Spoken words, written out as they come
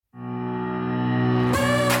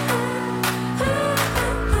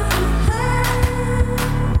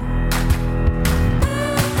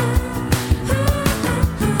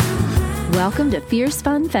Welcome to Fierce,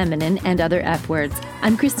 Fun, Feminine, and Other F Words.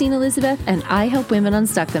 I'm Christine Elizabeth, and I help women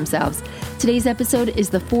unstuck themselves. Today's episode is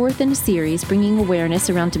the fourth in a series bringing awareness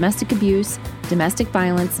around domestic abuse, domestic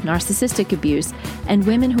violence, narcissistic abuse, and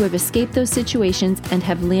women who have escaped those situations and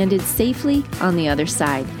have landed safely on the other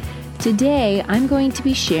side. Today, I'm going to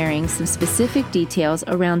be sharing some specific details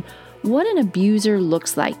around what an abuser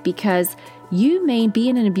looks like, because you may be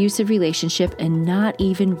in an abusive relationship and not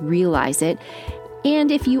even realize it.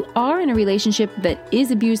 And if you are in a relationship that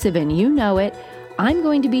is abusive and you know it, I'm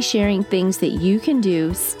going to be sharing things that you can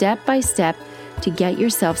do step by step to get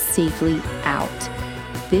yourself safely out.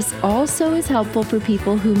 This also is helpful for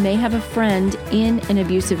people who may have a friend in an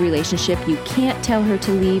abusive relationship. You can't tell her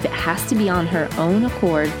to leave. It has to be on her own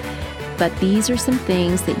accord. But these are some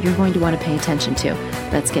things that you're going to want to pay attention to.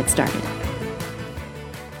 Let's get started.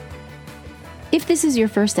 If this is your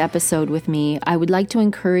first episode with me, I would like to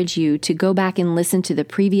encourage you to go back and listen to the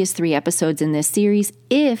previous 3 episodes in this series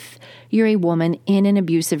if you're a woman in an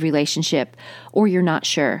abusive relationship or you're not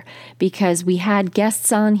sure, because we had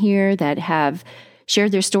guests on here that have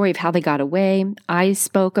shared their story of how they got away. I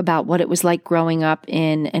spoke about what it was like growing up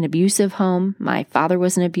in an abusive home. My father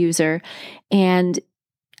was an abuser, and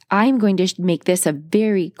I'm going to make this a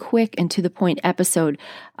very quick and to the point episode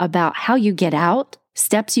about how you get out,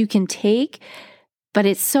 steps you can take, but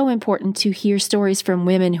it's so important to hear stories from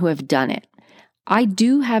women who have done it. I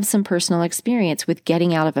do have some personal experience with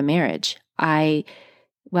getting out of a marriage.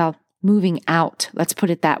 Moving out, let's put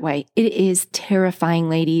it that way. It is terrifying,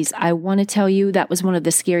 ladies. I want to tell you that was one of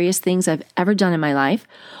the scariest things I've ever done in my life,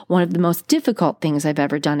 one of the most difficult things I've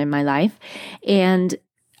ever done in my life. And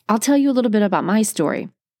I'll tell you a little bit about my story.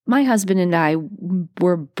 My husband and I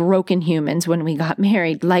were broken humans when we got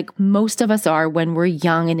married, like most of us are when we're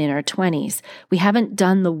young and in our 20s. We haven't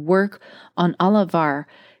done the work on all of our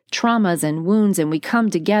traumas and wounds, and we come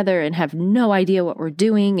together and have no idea what we're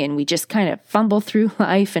doing, and we just kind of fumble through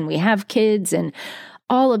life, and we have kids, and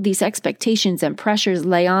all of these expectations and pressures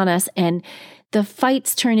lay on us, and the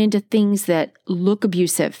fights turn into things that look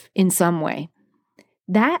abusive in some way.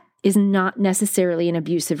 That is not necessarily an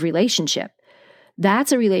abusive relationship.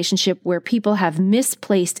 That's a relationship where people have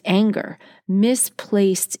misplaced anger,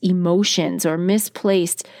 misplaced emotions, or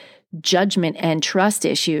misplaced judgment and trust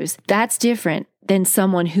issues. That's different than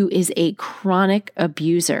someone who is a chronic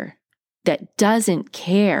abuser that doesn't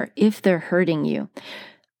care if they're hurting you.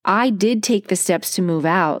 I did take the steps to move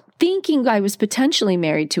out, thinking I was potentially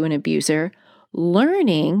married to an abuser,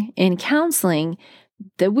 learning in counseling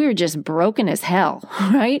that we were just broken as hell,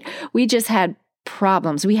 right? We just had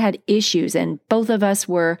problems. We had issues, and both of us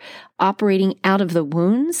were operating out of the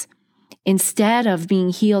wounds instead of being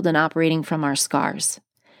healed and operating from our scars.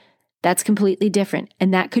 That's completely different.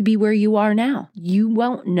 And that could be where you are now. You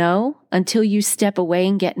won't know until you step away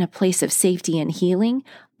and get in a place of safety and healing.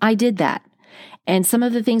 I did that. And some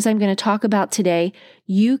of the things I'm going to talk about today,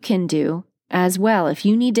 you can do as well. If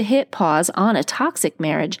you need to hit pause on a toxic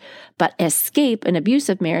marriage, but escape an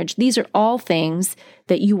abusive marriage, these are all things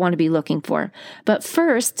that you want to be looking for. But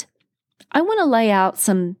first, I want to lay out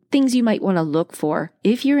some things you might want to look for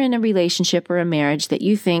if you're in a relationship or a marriage that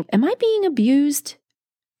you think, am I being abused?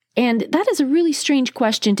 And that is a really strange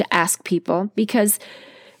question to ask people, because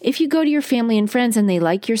if you go to your family and friends and they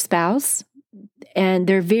like your spouse and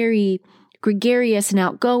they're very gregarious and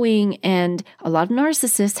outgoing, and a lot of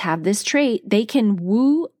narcissists have this trait, they can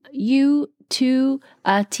woo you to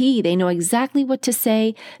a T. They know exactly what to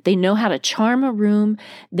say. They know how to charm a room.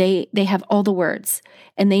 They have all the words,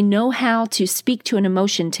 and they know how to speak to an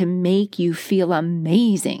emotion to make you feel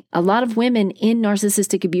amazing. A lot of women in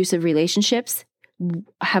narcissistic abusive relationships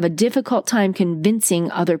have a difficult time convincing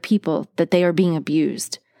other people that they are being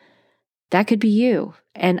abused. That could be you,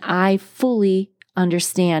 and I fully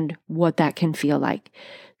understand what that can feel like.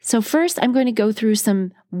 So first, I'm going to go through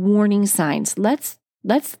some warning signs. Let's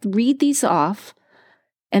read these off,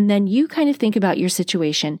 and then you kind of think about your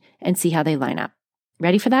situation and see how they line up.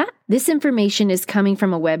 Ready for that? This information is coming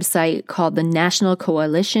from a website called the National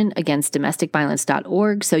Coalition Against Domestic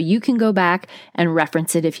Violence.org, so you can go back and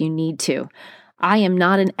reference it if you need to. I am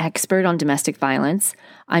not an expert on domestic violence.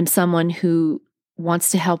 I'm someone who wants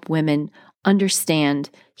to help women understand,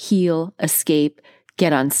 heal, escape,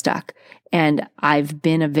 get unstuck. And I've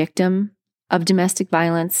been a victim of domestic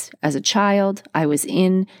violence as a child. I was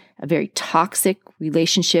in a very toxic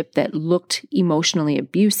relationship that looked emotionally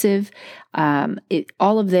abusive.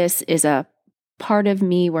 All of this is a part of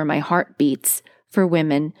me where my heart beats for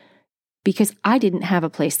women, because I didn't have a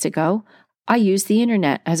place to go. I used the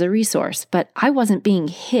internet as a resource, but I wasn't being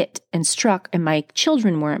hit and struck, and my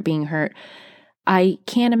children weren't being hurt. I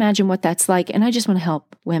can't imagine what that's like, and I just want to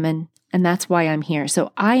help women And that's why I'm here.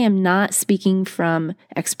 So I am not speaking from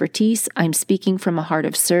expertise. I'm speaking from a heart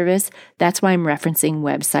of service. That's why I'm referencing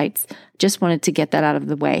websites. Just wanted to get that out of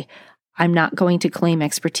the way. I'm not going to claim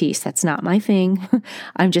expertise. That's not my thing.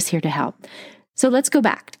 I'm just here to help. So let's go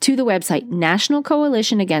back to the website. National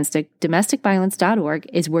Coalition Against Domestic-Violence.org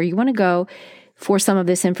is where you want to go for some of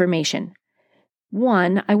this information.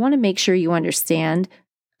 One, I want to make sure you understand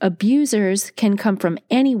abusers can come from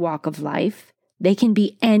any walk of life. They can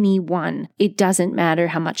be anyone. It doesn't matter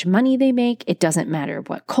how much money they make. It doesn't matter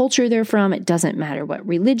what culture they're from. It doesn't matter what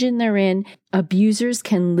religion they're in. Abusers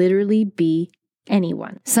can literally be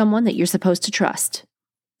anyone. Someone that you're supposed to trust.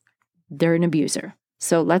 They're an abuser.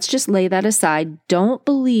 So let's just lay that aside. Don't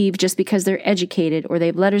believe just because they're educated or they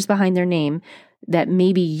have letters behind their name that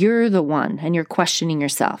maybe you're the one and you're questioning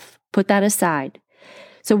yourself. Put that aside.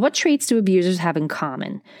 So what traits do abusers have in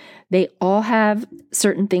common? They all have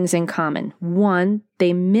certain things in common. One,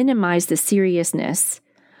 they minimize the seriousness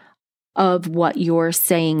of what you're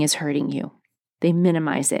saying is hurting you. They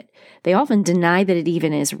minimize it. They often deny that it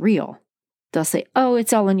even is real. They'll say, oh,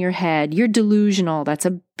 it's all in your head. You're delusional. That's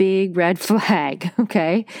a big red flag,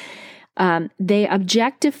 okay? They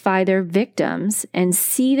objectify their victims and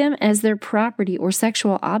see them as their property or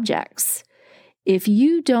sexual objects. If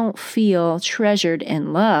you don't feel treasured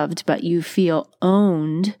and loved, but you feel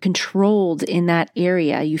owned, controlled in that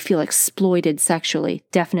area, you feel exploited sexually,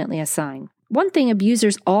 definitely a sign. One thing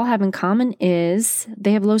abusers all have in common is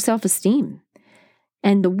they have low self-esteem.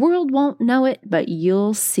 And the world won't know it, but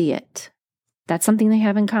you'll see it. That's something they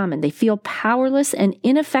have in common. They feel powerless and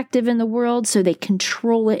ineffective in the world, so they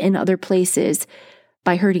control it in other places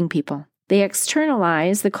by hurting people. They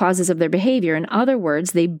externalize the causes of their behavior. In other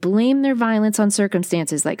words, they blame their violence on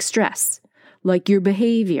circumstances like stress, like your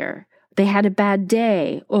behavior. They had a bad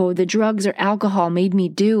day. Oh, the drugs or alcohol made me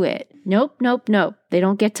do it. Nope. They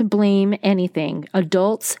don't get to blame anything.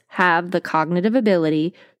 Adults have the cognitive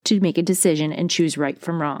ability to make a decision and choose right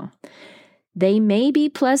from wrong. They may be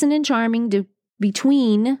pleasant and charming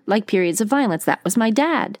between periods of violence. That was my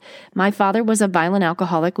dad. My father was a violent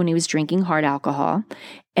alcoholic when he was drinking hard alcohol.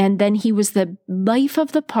 And then he was the life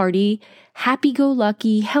of the party,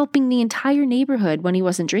 happy-go-lucky, helping the entire neighborhood when he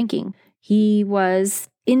wasn't drinking. He was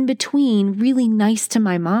in between really nice to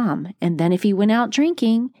my mom. And then if he went out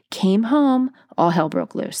drinking, came home, all hell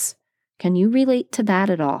broke loose. Can you relate to that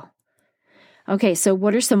at all? Okay, so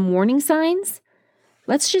what are some warning signs?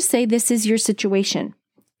 Let's just say this is your situation.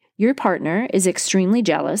 Your partner is extremely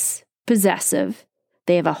jealous, possessive.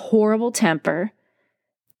 They have a horrible temper.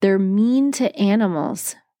 They're mean to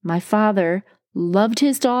animals. My father loved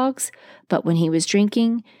his dogs, but when he was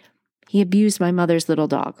drinking, he abused my mother's little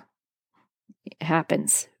dog. It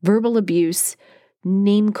happens. Verbal abuse,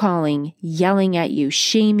 name calling, yelling at you,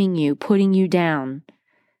 shaming you, putting you down.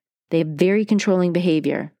 They have very controlling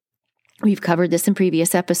behavior. We've covered this in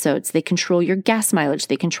previous episodes. They control your gas mileage.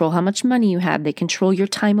 They control how much money you have. They control your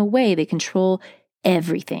time away. They control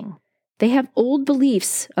everything. They have old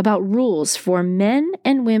beliefs about rules for men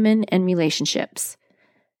and women and relationships.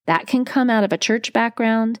 That can come out of a church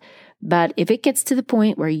background, but if it gets to the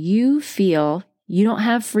point where you feel you don't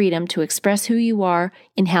have freedom to express who you are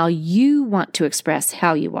and how you want to express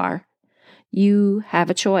how you are, you have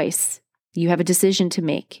a choice. You have a decision to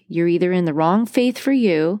make. You're either in the wrong faith for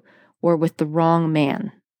you or with the wrong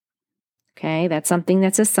man. Okay, that's something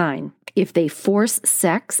that's a sign. If they force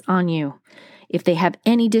sex on you, if they have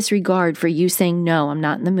any disregard for you saying, no, I'm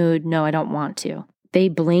not in the mood, no, I don't want to. They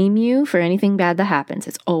blame you for anything bad that happens.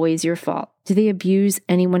 It's always your fault. Do they abuse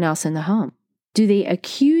anyone else in the home? Do they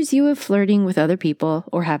accuse you of flirting with other people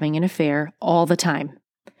or having an affair all the time?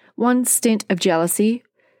 One stint of jealousy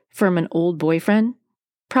from an old boyfriend,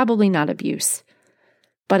 probably not abuse.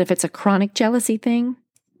 But if it's a chronic jealousy thing,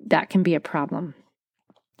 that can be a problem.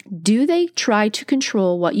 Do they try to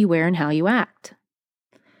control what you wear and how you act?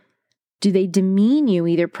 Do they demean you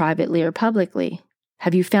either privately or publicly?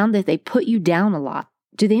 Have you found that they put you down a lot?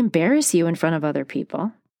 Do they embarrass you in front of other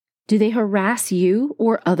people? Do they harass you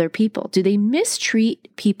or other people? Do they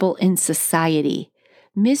mistreat people in society?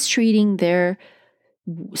 Mistreating their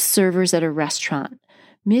servers at a restaurant?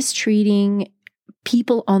 Mistreating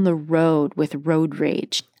people on the road with road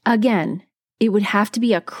rage? Again, it would have to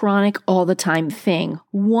be a chronic all the time thing.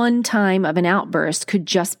 One time of an outburst could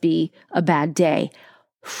just be a bad day.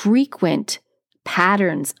 Frequent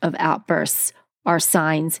patterns of outbursts are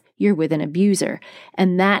signs you're with an abuser.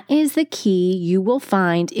 And that is the key you will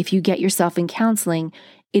find if you get yourself in counseling.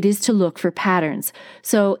 It is to look for patterns.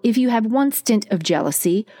 So if you have one stint of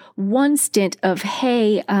jealousy, one stint of,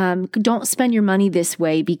 hey, don't spend your money this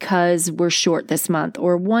way because we're short this month,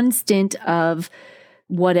 or one stint of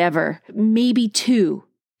whatever, maybe 2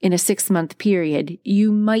 in a 6-month period,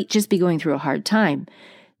 you might just be going through a hard time.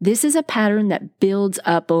 This is a pattern that builds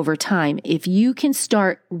up over time. If you can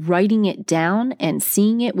start writing it down and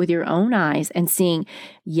seeing it with your own eyes and seeing,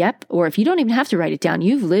 yep, or if you don't even have to write it down,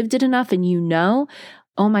 you've lived it enough and you know,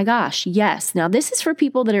 oh my gosh, yes. Now this is for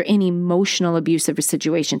people that are in emotional abusive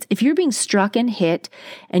situations. If you're being struck and hit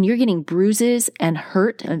and you're getting bruises and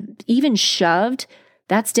hurt and even shoved,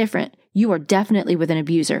 that's different. You are definitely with an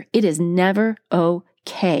abuser. It is never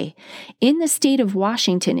okay. In the state of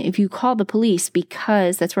Washington, if you call the police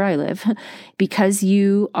because that's where I live, because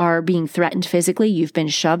you are being threatened physically, you've been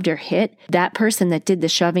shoved or hit, that person that did the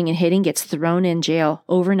shoving and hitting gets thrown in jail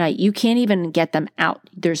overnight. You can't even get them out.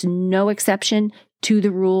 There's no exception to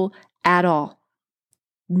the rule at all.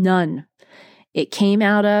 None. It came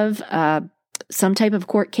out of some type of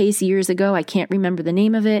court case years ago. I can't remember the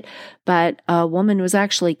name of it, but a woman was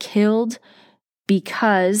actually killed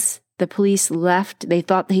because the police left. They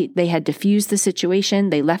thought they had diffused the situation.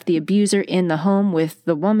 They left the abuser in the home with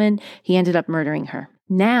the woman. He ended up murdering her.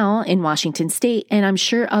 Now in Washington state, and I'm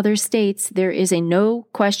sure other states, there is a no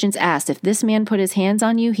questions asked. If this man put his hands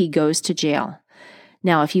on you, he goes to jail.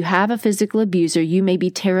 Now, if you have a physical abuser, you may be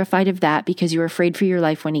terrified of that because you're afraid for your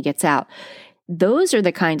life when he gets out. Those are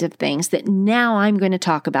the kinds of things that now I'm going to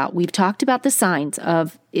talk about. We've talked about the signs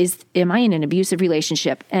of, am I in an abusive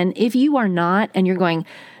relationship? And if you are not, and you're going,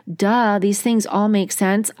 duh, these things all make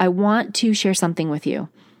sense, I want to share something with you.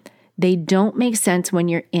 They don't make sense when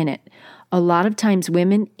you're in it. A lot of times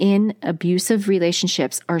women in abusive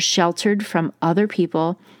relationships are sheltered from other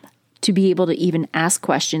people to be able to even ask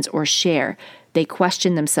questions or share. They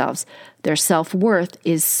question themselves. Their self-worth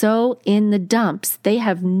is so in the dumps, they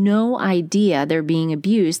have no idea they're being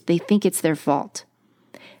abused. They think it's their fault.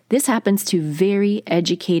 This happens to very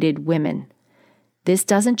educated women. This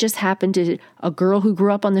doesn't just happen to a girl who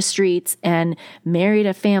grew up on the streets and married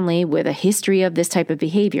a family with a history of this type of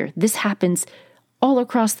behavior. This happens all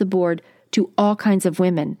across the board to all kinds of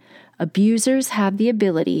women. Abusers have the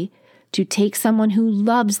ability to take someone who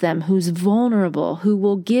loves them, who's vulnerable, who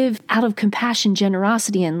will give out of compassion,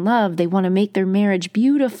 generosity, and love. They want to make their marriage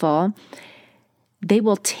beautiful. They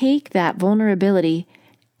will take that vulnerability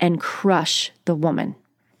and crush the woman.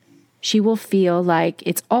 She will feel like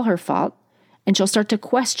it's all her fault, and she'll start to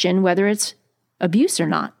question whether it's abuse or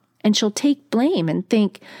not. And she'll take blame and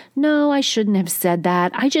think, no, I shouldn't have said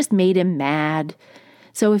that. I just made him mad.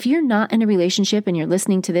 So if you're not in a relationship and you're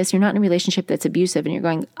listening to this, you're not in a relationship that's abusive and you're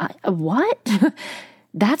going, what?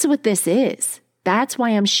 That's what this is. That's why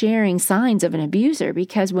I'm sharing signs of an abuser,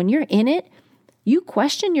 because when you're in it, you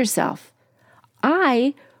question yourself.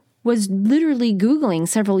 I was literally Googling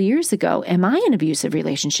several years ago, am I in an abusive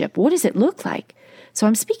relationship? What does it look like? So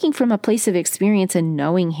I'm speaking from a place of experience and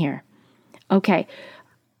knowing here. Okay,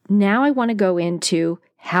 now I want to go into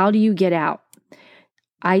how do you get out?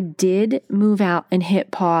 I did move out and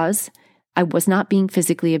hit pause. I was not being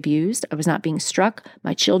physically abused. I was not being struck.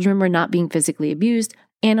 My children were not being physically abused.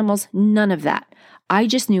 Animals, none of that. I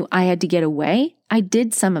just knew I had to get away. I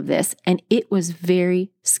did some of this and it was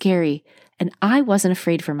very scary and I wasn't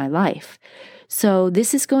afraid for my life. So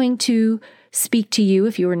this is going to speak to you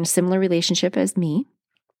if you were in a similar relationship as me.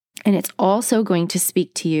 And it's also going to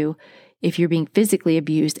speak to you if you're being physically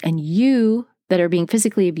abused, and you that are being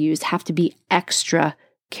physically abused have to be extra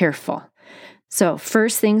careful. So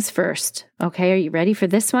first things first, okay, are you ready for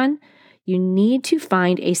this one? You need to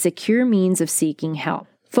find a secure means of seeking help.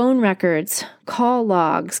 Phone records, call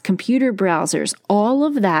logs, computer browsers, all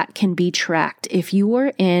of that can be tracked. If you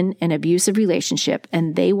are in an abusive relationship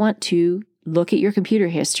and they want to look at your computer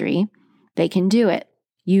history, they can do it.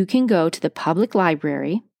 You can go to the public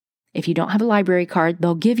library. If you don't have a library card,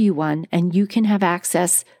 they'll give you one and you can have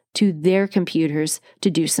access to their computers to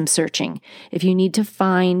do some searching. If you need to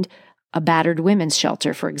find a battered women's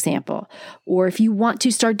shelter, for example, or if you want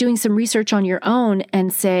to start doing some research on your own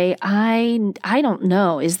and say, I don't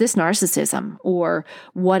know, is this narcissism or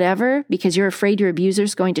whatever, because you're afraid your abuser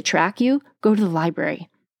is going to track you, go to the library.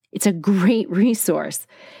 It's a great resource.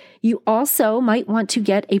 You also might want to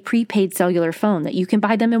get a prepaid cellular phone that you can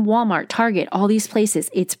buy them in Walmart, Target, all these places.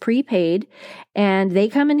 It's prepaid and they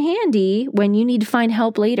come in handy when you need to find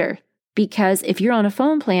help later. Because if you're on a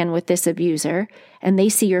phone plan with this abuser and they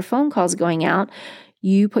see your phone calls going out,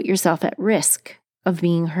 you put yourself at risk of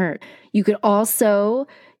being hurt. You could also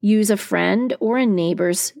use a friend or a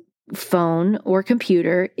neighbor's phone or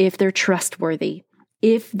computer if they're trustworthy,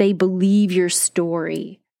 if they believe your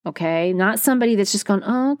story. Okay, not somebody that's just going,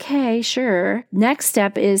 oh, okay, sure. Next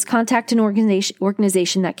step is contact an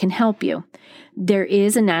organization that can help you. There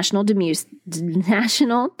is a national domestic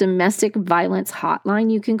violence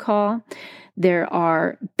hotline you can call. There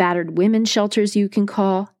are battered women's shelters you can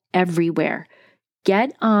call everywhere.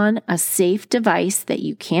 Get on a safe device that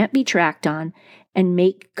you can't be tracked on and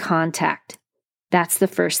make contact. That's the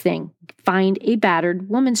first thing. Find a battered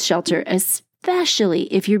woman's shelter,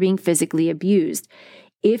 especially if you're being physically abused.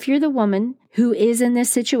 If you're the woman who is in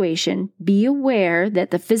this situation, be aware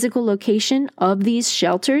that the physical location of these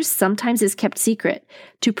shelters sometimes is kept secret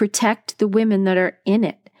to protect the women that are in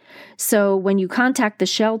it. So when you contact the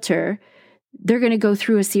shelter, they're going to go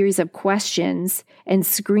through a series of questions and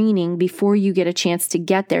screening before you get a chance to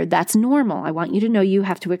get there. That's normal. I want you to know you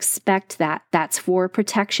have to expect that. That's for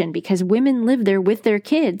protection because women live there with their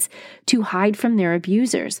kids to hide from their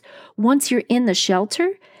abusers. Once you're in the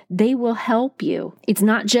shelter, they will help you. It's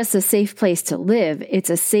not just a safe place to live. It's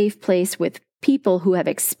a safe place with people who have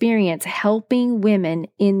experience helping women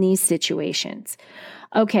in these situations.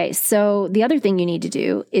 Okay, so the other thing you need to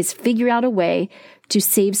do is figure out a way to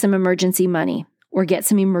save some emergency money or get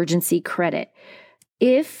some emergency credit.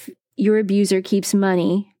 If your abuser keeps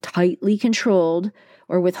money tightly controlled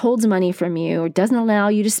or withholds money from you or doesn't allow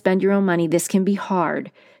you to spend your own money, this can be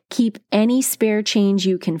hard. Keep any spare change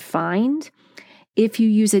you can find. If you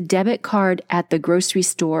use a debit card at the grocery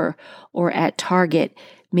store or at Target,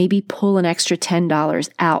 maybe pull an extra $10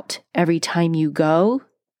 out every time you go.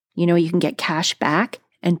 You know, you can get cash back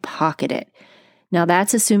and pocket it. Now,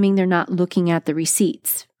 that's assuming they're not looking at the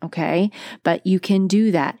receipts, okay? But you can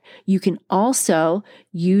do that. You can also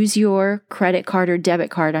use your credit card or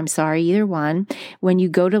debit card, either one, when you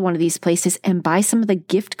go to one of these places and buy some of the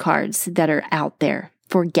gift cards that are out there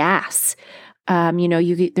for gas.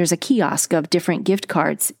 There's a kiosk of different gift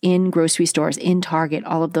cards in grocery stores, in Target,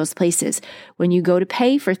 all of those places. When you go to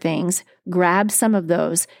pay for things, grab some of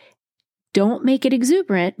those. Don't make it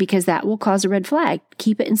exuberant because that will cause a red flag.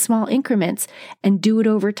 Keep it in small increments and do it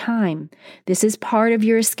over time. This is part of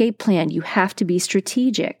your escape plan. You have to be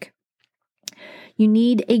strategic. You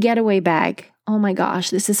need a getaway bag. Oh my gosh,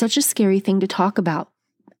 this is such a scary thing to talk about.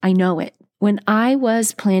 I know it. When I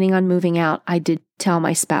was planning on moving out, I did tell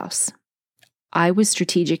my spouse. I was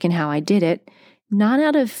strategic in how I did it, not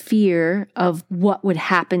out of fear of what would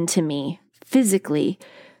happen to me physically.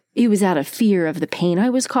 It was out of fear of the pain I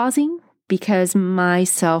was causing because my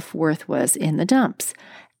self-worth was in the dumps.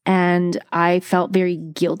 And I felt very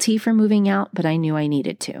guilty for moving out, but I knew I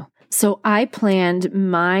needed to. So I planned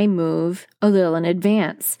my move a little in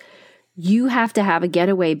advance. You have to have a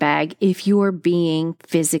getaway bag if you're being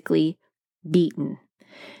physically beaten.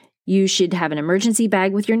 You should have an emergency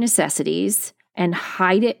bag with your necessities and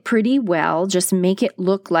hide it pretty well. Just make it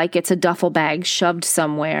look like it's a duffel bag shoved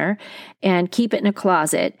somewhere and keep it in a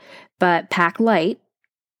closet, but pack light.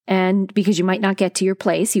 And because you might not get to your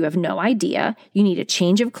place, you have no idea. You need a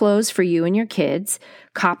change of clothes for you and your kids,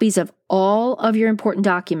 copies of all of your important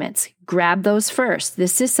documents. Grab those first.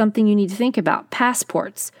 This is something you need to think about.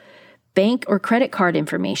 Passports, bank or credit card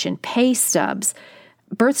information, pay stubs,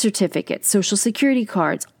 birth certificates, social security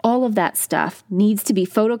cards, all of that stuff needs to be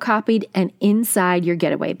photocopied and inside your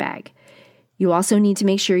getaway bag. You also need to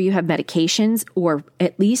make sure you have medications or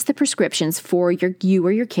at least the prescriptions for you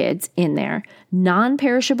or your kids in there,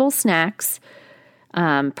 non-perishable snacks,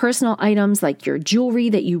 personal items like your jewelry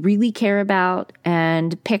that you really care about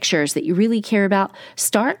and pictures that you really care about.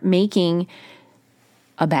 Start making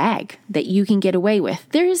a bag that you can get away with.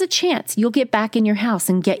 There is a chance you'll get back in your house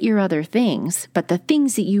and get your other things, but the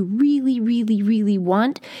things that you really, really, really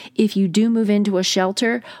want, if you do move into a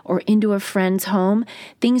shelter or into a friend's home,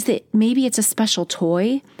 things that maybe it's a special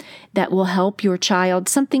toy that will help your child,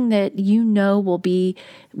 something that you know will be,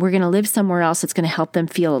 we're going to live somewhere else, it's going to help them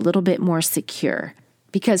feel a little bit more secure.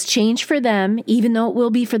 Because change for them, even though it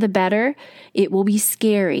will be for the better, it will be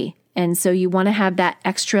scary. And so you want to have that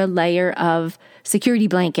extra layer of security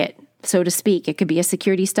blanket, so to speak. It could be a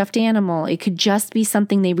security stuffed animal. It could just be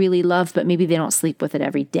something they really love, but maybe they don't sleep with it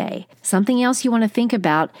every day. Something else you want to think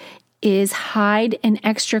about is hide an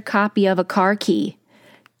extra copy of a car key.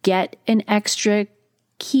 Get an extra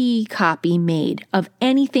key copy made of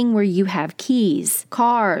anything where you have keys,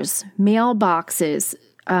 cars, mailboxes,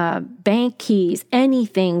 bank keys,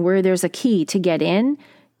 anything where there's a key to get in.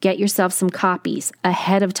 Get yourself some copies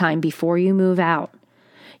ahead of time before you move out.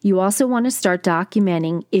 You also want to start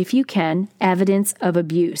documenting, if you can, evidence of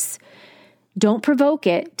abuse. Don't provoke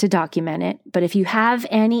it to document it, but if you have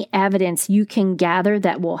any evidence you can gather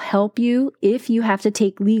that will help you if you have to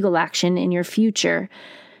take legal action in your future,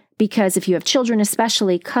 because if you have children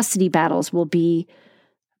especially, custody battles will be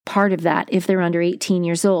part of that if they're under 18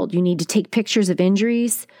 years old. You need to take pictures of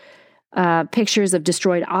injuries, pictures of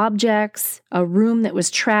destroyed objects, a room that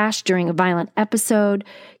was trashed during a violent episode.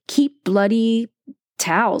 Keep bloody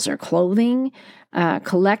towels or clothing.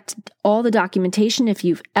 Collect all the documentation if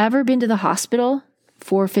you've ever been to the hospital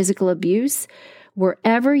for physical abuse.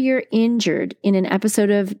 Wherever you're injured in an episode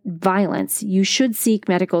of violence, you should seek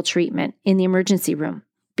medical treatment in the emergency room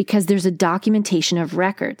because there's a documentation of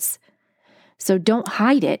records. So don't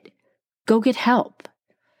hide it. Go get help.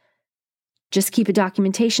 Just keep a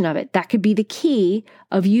documentation of it. That could be the key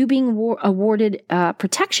of you being awarded a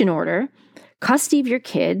protection order, custody of your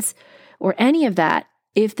kids, or any of that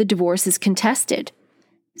if the divorce is contested.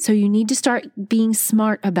 So you need to start being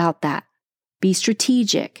smart about that. Be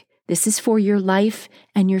strategic. This is for your life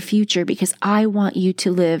and your future because I want you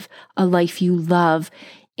to live a life you love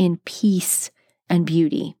in peace and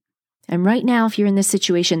beauty. And right now, if you're in this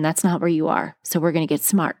situation, that's not where you are. So we're going to get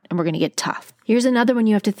smart and we're going to get tough. Here's another one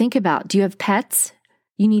you have to think about. Do you have pets?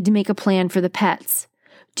 You need to make a plan for the pets.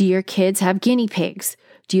 Do your kids have guinea pigs?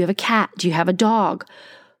 Do you have a cat? Do you have a dog?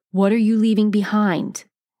 What are you leaving behind?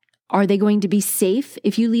 Are they going to be safe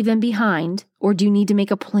if you leave them behind? Or do you need to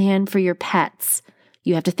make a plan for your pets?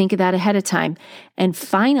 You have to think of that ahead of time. And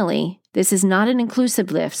finally, this is not an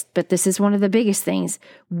inclusive list, but this is one of the biggest things.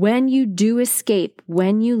 When you do escape,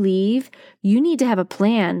 when you leave, you need to have a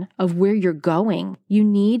plan of where you're going. You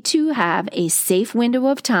need to have a safe window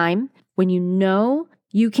of time when you know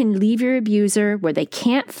you can leave your abuser where they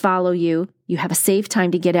can't follow you. You have a safe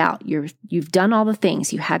time to get out. You've done all the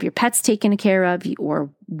things. You have your pets taken care of or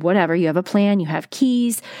whatever. You have a plan. You have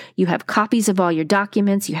keys. You have copies of all your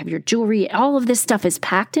documents. You have your jewelry. All of this stuff is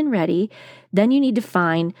packed and ready. Then you need to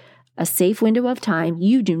find a safe window of time.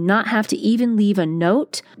 You do not have to even leave a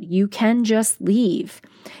note. You can just leave.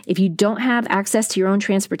 If you don't have access to your own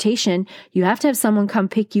transportation, you have to have someone come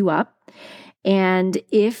pick you up. And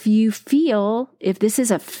if this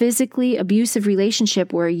is a physically abusive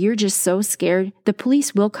relationship where you're just so scared, the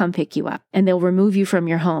police will come pick you up and they'll remove you from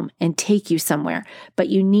your home and take you somewhere. But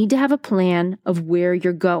you need to have a plan of where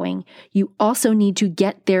you're going. You also need to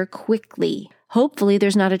get there quickly. Hopefully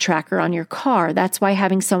there's not a tracker on your car. That's why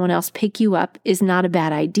having someone else pick you up is not a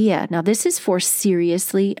bad idea. Now, this is for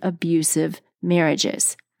seriously abusive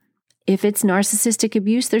marriages. If it's narcissistic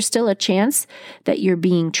abuse, there's still a chance that you're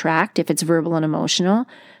being tracked. If it's verbal and emotional,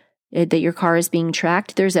 that your car is being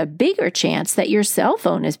tracked. There's a bigger chance that your cell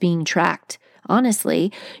phone is being tracked.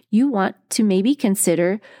 Honestly, you want to maybe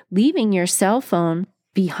consider leaving your cell phone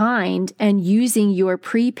behind and using your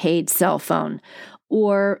prepaid cell phone,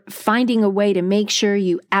 or finding a way to make sure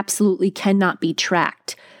you absolutely cannot be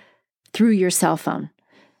tracked through your cell phone.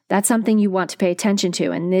 That's something you want to pay attention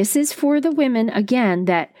to. And this is for the women, again,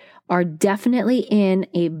 that are definitely in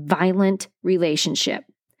a violent relationship.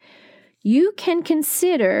 You can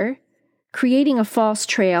consider creating a false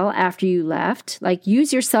trail after you left, like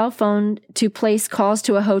use your cell phone to place calls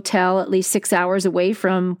to a hotel at least 6 hours away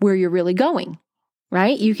from where you're really going,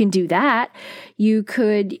 right? You can do that. You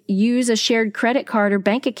could use a shared credit card or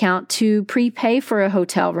bank account to prepay for a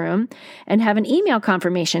hotel room and have an email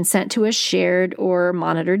confirmation sent to a shared or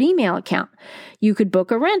monitored email account. You could book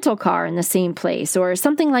a rental car in the same place or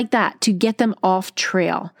something like that to get them off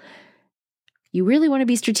trail. You really want to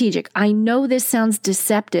be strategic. I know this sounds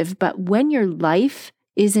deceptive, but when your life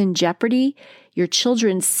is in jeopardy, your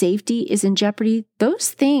children's safety is in jeopardy, those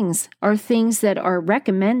things are things that are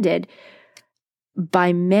recommended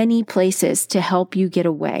by many places to help you get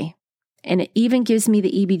away. And it even gives me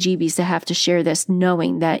the EBGBs to have to share this,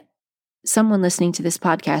 knowing that someone listening to this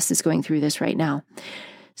podcast is going through this right now.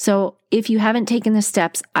 So if you haven't taken the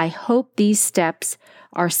steps, I hope these steps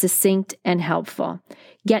are succinct and helpful.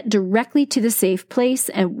 Get directly to the safe place,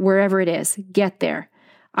 and wherever it is, get there.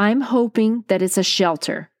 I'm hoping that it's a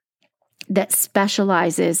shelter that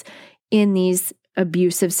specializes in these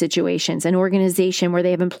abusive situations, an organization where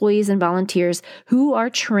they have employees and volunteers who are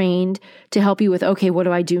trained to help you with, okay, what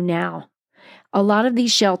do I do now? A lot of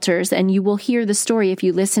these shelters, and you will hear the story if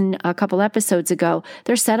you listen a couple episodes ago,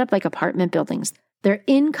 they're set up like apartment buildings. They're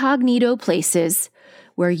incognito places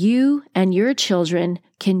where you and your children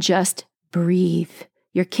can just breathe.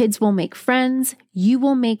 Your kids will make friends, you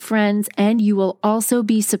will make friends, and you will also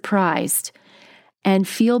be surprised and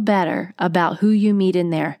feel better about who you meet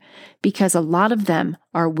in there, because a lot of them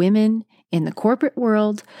are women in the corporate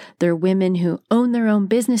world. They're women who own their own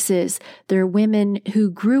businesses. They're women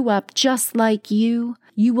who grew up just like you.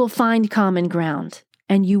 You will find common ground,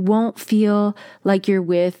 and you won't feel like you're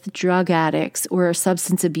with drug addicts or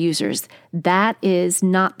substance abusers. That is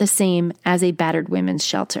not the same as a battered women's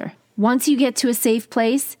shelter. Once you get to a safe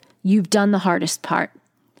place, you've done the hardest part.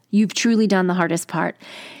 You've truly done the hardest part.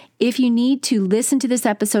 If you need to listen to this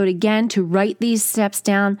episode again to write these steps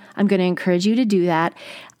down, I'm going to encourage you to do that.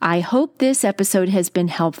 I hope this episode has been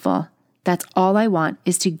helpful. That's all I want,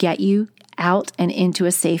 is to get you out and into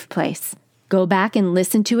a safe place. Go back and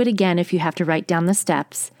listen to it again if you have to write down the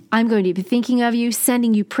steps. I'm going to be thinking of you,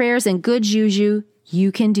 sending you prayers and good juju.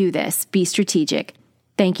 You can do this. Be strategic.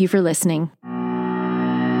 Thank you for listening.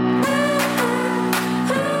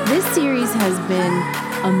 This series has been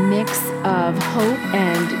a mix of hope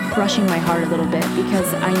and crushing my heart a little bit,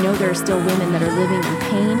 because I know there are still women that are living in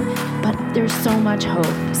pain, but there's so much hope.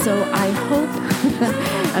 So I hope,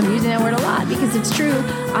 I'm using that word a lot because it's true,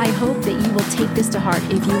 I hope that you will take this to heart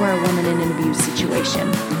if you are a woman in an abuse situation.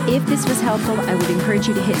 If this was helpful, I would encourage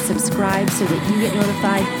you to hit subscribe so that you get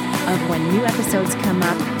notified of when new episodes come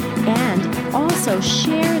up, and also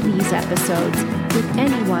share these episodes with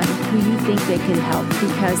anyone who you think they could help,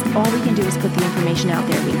 because all we can do is put the information out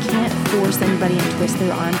there. We can't force anybody and twist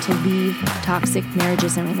their arm to leave toxic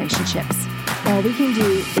marriages and relationships. All we can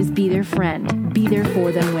do is be their friend, be there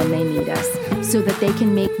for them when they need us, so that they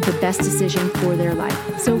can make the best decision for their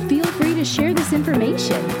life. So feel free to share this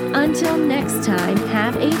information. Until next time,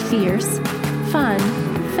 have a fierce, fun,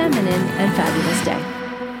 feminine, and fabulous day.